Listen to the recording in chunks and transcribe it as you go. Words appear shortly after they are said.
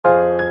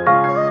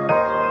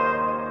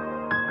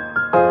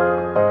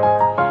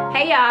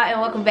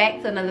welcome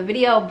back to another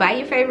video by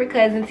your favorite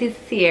cousin, Tissa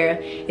Sierra.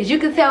 As you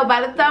can tell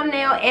by the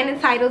thumbnail and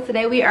the title,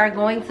 today we are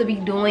going to be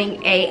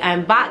doing a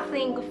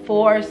unboxing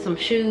for some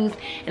shoes,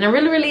 and I'm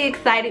really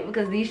excited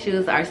because these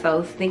shoes are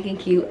so stinking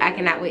cute. I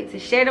cannot wait to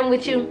share them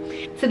with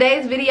you.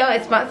 Today's video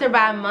is sponsored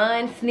by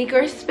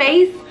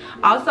MONSNEAKERSPACE,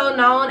 also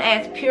known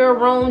as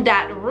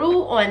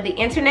pureroom.ru on the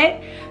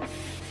internet.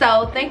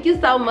 So thank you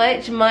so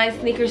much,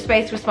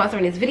 MONSNEAKERSPACE, for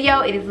sponsoring this video.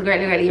 It is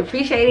greatly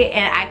appreciated,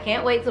 and I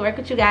can't wait to work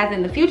with you guys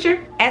in the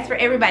future. As for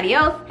everybody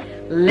else,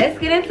 let's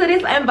get into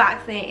this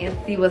unboxing and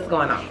see what's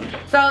going on.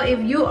 So if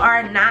you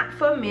are not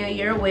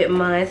familiar with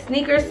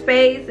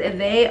MONSNEAKERSPACE,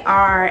 they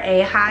are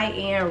a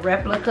high-end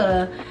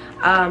replica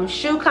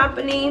shoe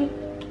company,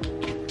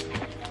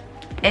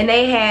 and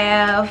they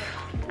have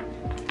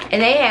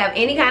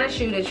any kind of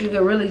shoe that you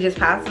could really just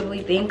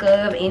possibly think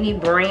of, any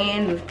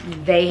brand,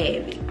 they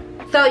have it.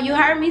 So you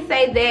heard me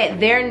say that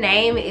their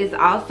name is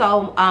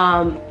also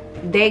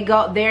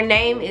their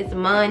name is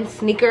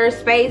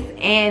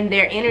MONSNEAKERSPACE, and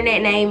their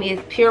internet name is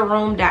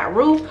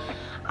pureroom.ru.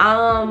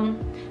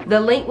 The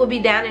link will be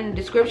down in the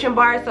description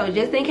bar, so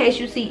just in case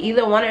you see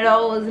either one of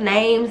those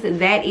names,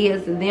 that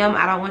is them.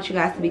 I don't want you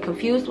guys to be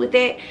confused with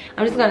that.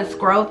 I'm just going to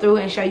scroll through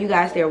and show you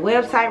guys their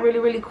website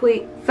really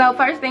quick. So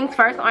first things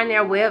first, on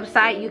their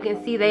website you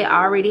can see they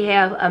already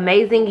have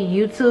amazing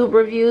YouTube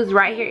reviews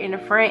right here in the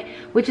front,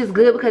 which is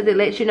good because it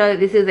lets you know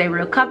that this is a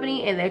real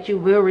company and that you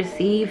will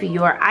receive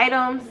your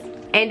items.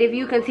 And if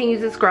you continue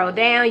to scroll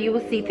down, you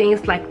will see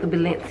things like the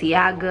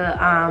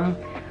Balenciaga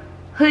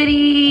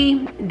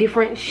hoodie,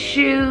 different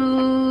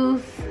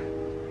shoes,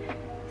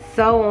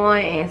 so on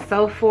and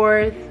so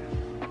forth.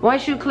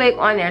 Once you click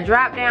on their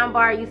drop down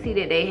bar, you see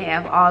that they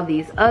have all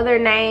these other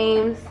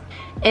names.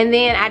 And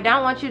then I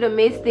don't want you to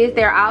miss this,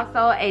 there's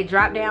also a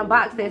drop down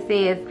box that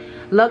says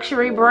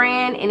luxury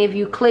brand, and if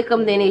you click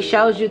them, then it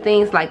shows you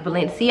things like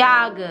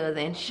Balenciagas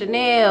and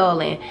Chanel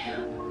and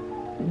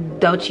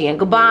Dolce and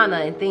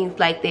Gabbana and things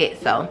like that.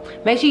 So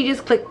make sure you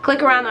just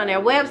click around on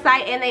their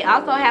website, and they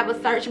also have a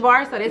search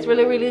bar, so that's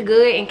really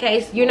good in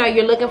case you're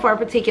looking for a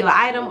particular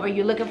item or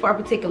you're looking for a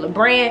particular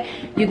brand.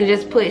 You can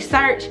just put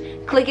search,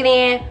 click it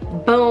in,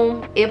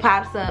 boom, it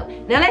pops up.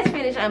 Now let's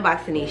finish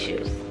unboxing these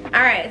shoes. All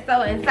right,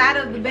 so inside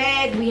of the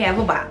bag we have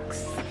a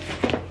box.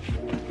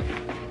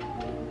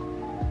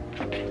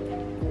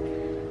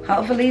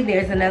 Hopefully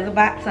there's another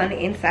box on the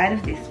inside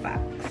of this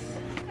box.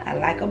 I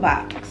like a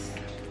box.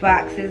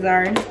 Boxes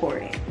are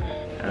important.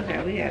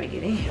 Okay, we gotta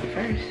get in here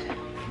first.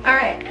 All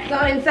right,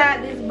 so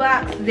inside this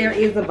box there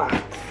is a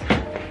box.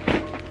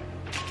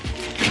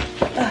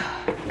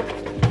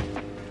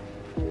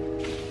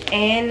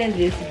 And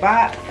this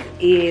box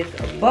is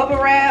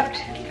bubble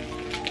wrapped.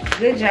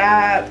 Good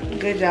job,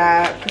 because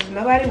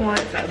nobody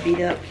wants a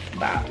beat up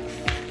box.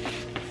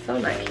 So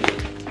not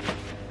cute.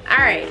 All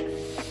right,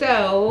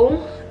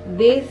 so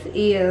this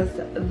is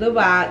the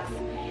box.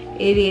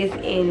 It is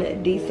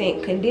in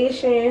decent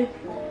condition.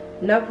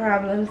 No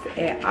problems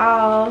at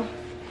all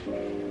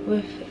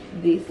with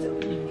this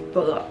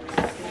box.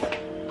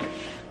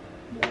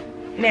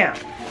 Now,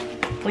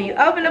 when you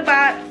open the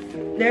box,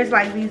 there's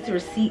like these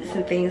receipts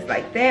and things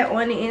like that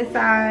on the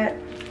inside.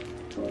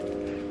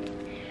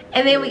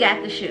 And then we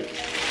got the shoe.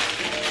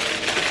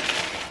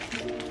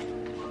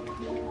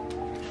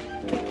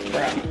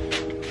 Bro.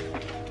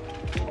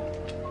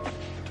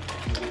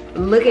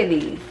 Look at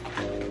these.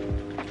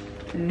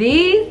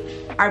 These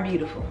are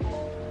beautiful.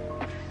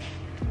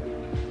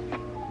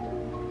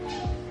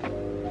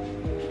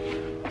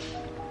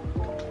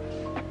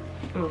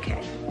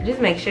 Okay, just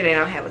make sure they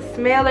don't have a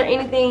smell or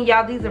anything.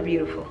 Y'all, these are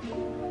beautiful.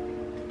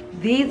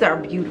 These are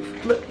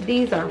beautiful. Look,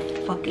 these are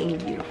fucking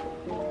beautiful.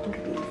 Look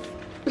at these.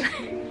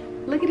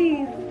 Look at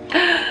these.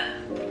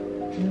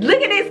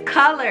 Look at this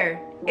color.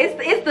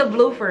 It's the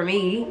blue for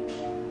me.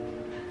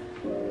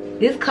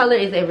 This color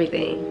is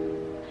everything.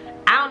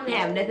 I don't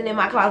have nothing in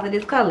my closet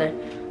this color,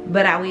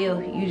 but I will.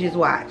 You just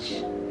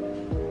watch.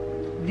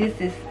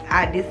 This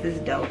is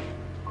dope.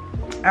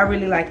 I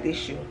really like this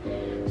shoe.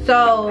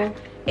 So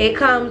it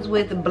comes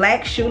with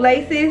black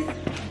shoelaces,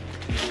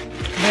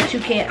 but you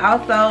can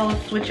also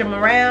switch them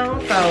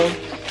around. So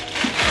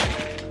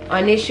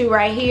on this shoe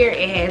right here,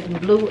 it has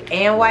blue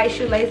and white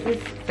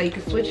shoelaces, so you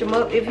can switch them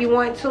up if you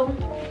want to.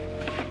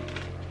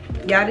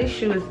 Y'all, this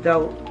shoe is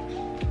dope.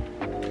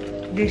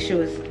 This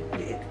shoe is,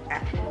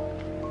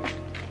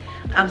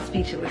 I'm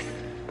speechless.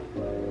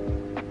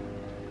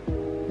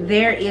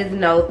 There is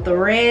no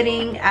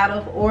threading out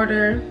of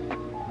order.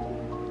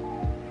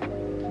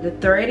 The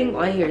threading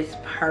on here is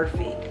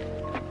perfect.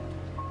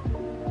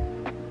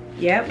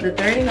 Yep, the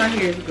threading on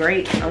here is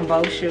great on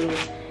both shoes.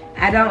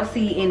 I don't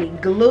see any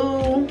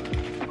glue.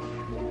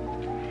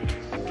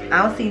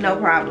 I don't see no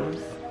problems.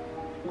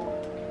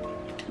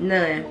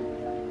 None.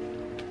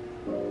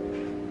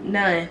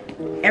 None.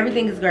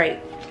 Everything is great.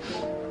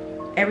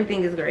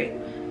 Everything is great.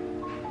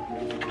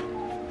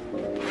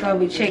 So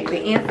we check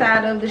the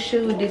inside of the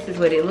shoe. This is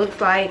what it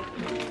looks like.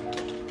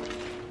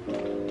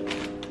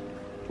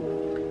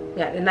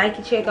 Got the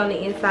Nike check on the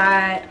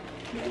inside.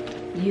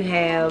 You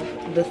have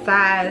the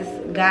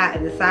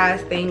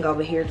size thing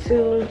over here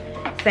too.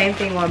 Same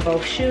thing on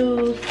both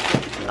shoes.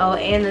 Oh,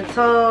 and the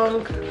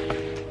tongue.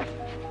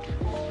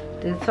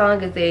 The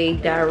tongue is a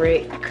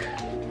direct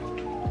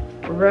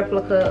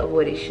replica of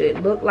what it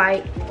should look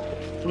like.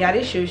 Yeah,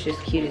 this shoe is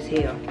just cute as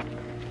hell.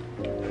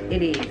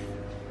 It is.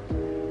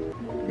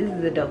 This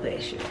is a dope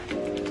ass shoe.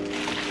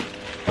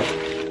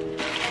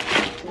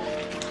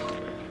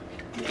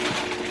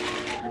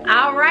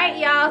 All right,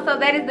 y'all, so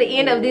that is the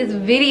end of this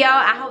video.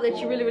 I hope that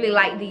you really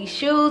like these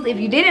shoes. If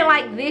you didn't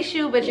like this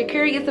shoe but you're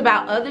curious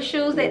about other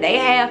shoes that they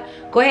have,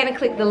 go ahead and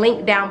click the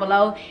link down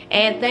below.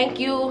 And thank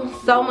you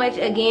so much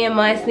again,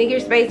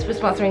 MONSNEAKERSPACE, for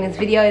sponsoring this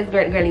video. It's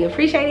greatly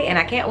appreciated, and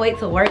I can't wait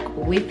to work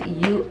with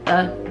you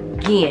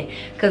again,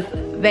 because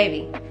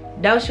baby,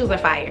 those shoes are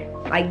fire.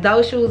 Like,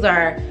 those shoes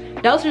are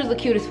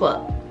cute as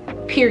fuck,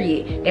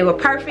 period. They were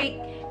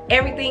perfect.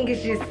 Everything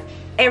is just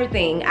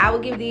everything. I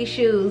would give these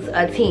shoes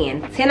a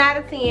 10 out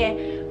of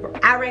 10.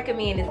 I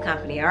recommend this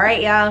company. All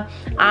right, y'all.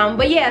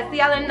 But yeah, see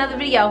y'all in another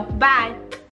video. Bye.